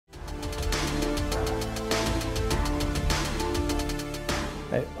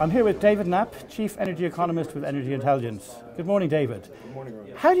I'm here with David Knapp, Chief Energy Economist with Energy Intelligence. Good morning, David. Good morning, Ron.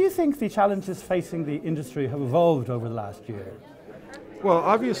 How do you think the challenges facing the industry have evolved over the last year? Well,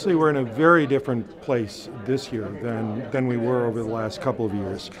 obviously we're in a very different place this year than we were over the last couple of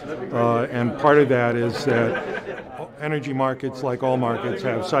years. And part of that is that energy markets, like all markets,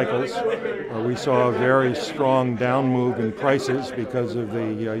 have cycles. We saw a very strong down move in prices because of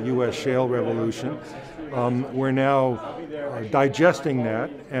the U.S. shale revolution. We're now digesting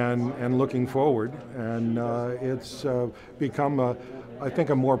that and looking forward, and it's become I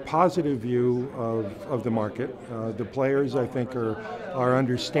think a more positive view of the market. The players, I think, are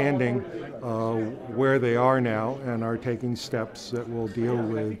understanding where they are now and are taking steps that will deal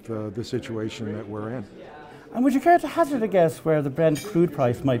with the situation that we're in. And would you care to hazard a guess where the Brent crude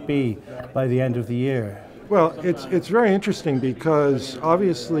price might be by the end of the year? Well, it's very interesting because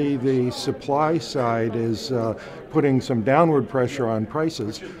obviously the supply side is putting some downward pressure on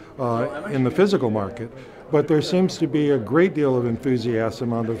prices in the physical market, but there seems to be a great deal of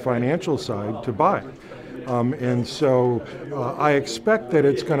enthusiasm on the financial side to buy. And so I expect that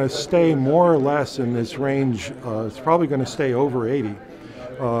it's going to stay more or less in this range. It's probably going to stay over 80.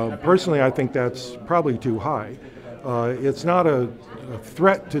 Personally, I think that's probably too high. It's not a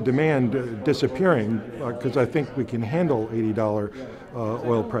threat to demand disappearing because I think we can handle $80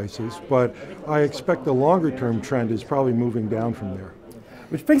 oil prices, but I expect the longer term trend is probably moving down from there.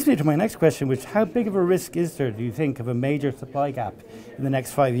 Which brings me to my next question, which how big of a risk is there, do you think, of a major supply gap in the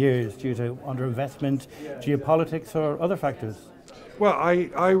next 5 years due to underinvestment, geopolitics or other factors? Well,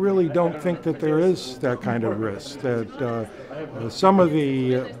 I really don't think that there is that kind of risk, that some of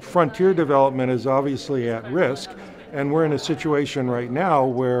the frontier development is obviously at risk, and we're in a situation right now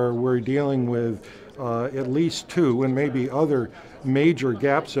where we're dealing with at least two and maybe other major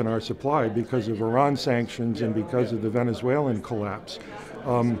gaps in our supply because of Iran sanctions and because of the Venezuelan collapse.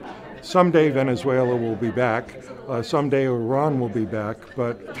 Someday Venezuela will be back, someday Iran will be back,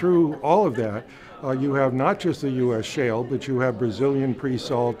 but through all of that, you have not just the U.S. shale, but you have Brazilian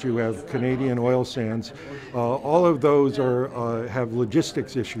pre-salt, you have Canadian oil sands. All of those have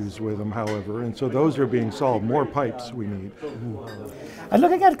logistics issues with them, however, and so those are being solved. More pipes we need. And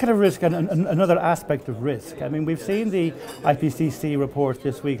looking at kind of risk and another aspect of risk, I mean, we've seen the IPCC report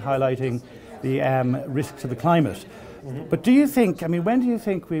this week highlighting the risk to the climate. But do you think, I mean, when do you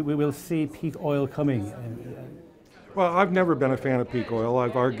think we will see peak oil coming? Well, I've never been a fan of peak oil.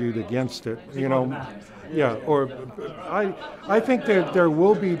 I've argued against it. You know, yeah. Or I think that there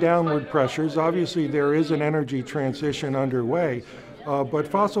will be downward pressures. Obviously, there is an energy transition underway, but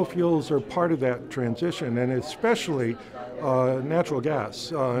fossil fuels are part of that transition, and especially natural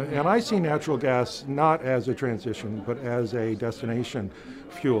gas. And I see natural gas not as a transition, but as a destination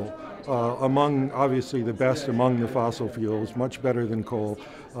fuel. Among, obviously, the best among the fossil fuels, much better than coal,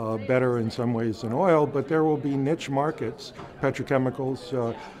 better in some ways than oil, but there will be niche markets,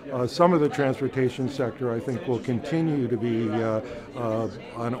 petrochemicals. Some of the transportation sector, I think, will continue to be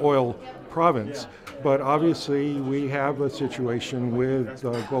an oil province. But obviously, we have a situation with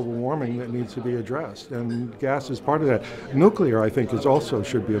global warming that needs to be addressed, and gas is part of that. Nuclear, I think,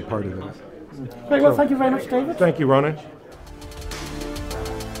 should be a part of that. Very well, thank you very much, David. Thank you, Ronan.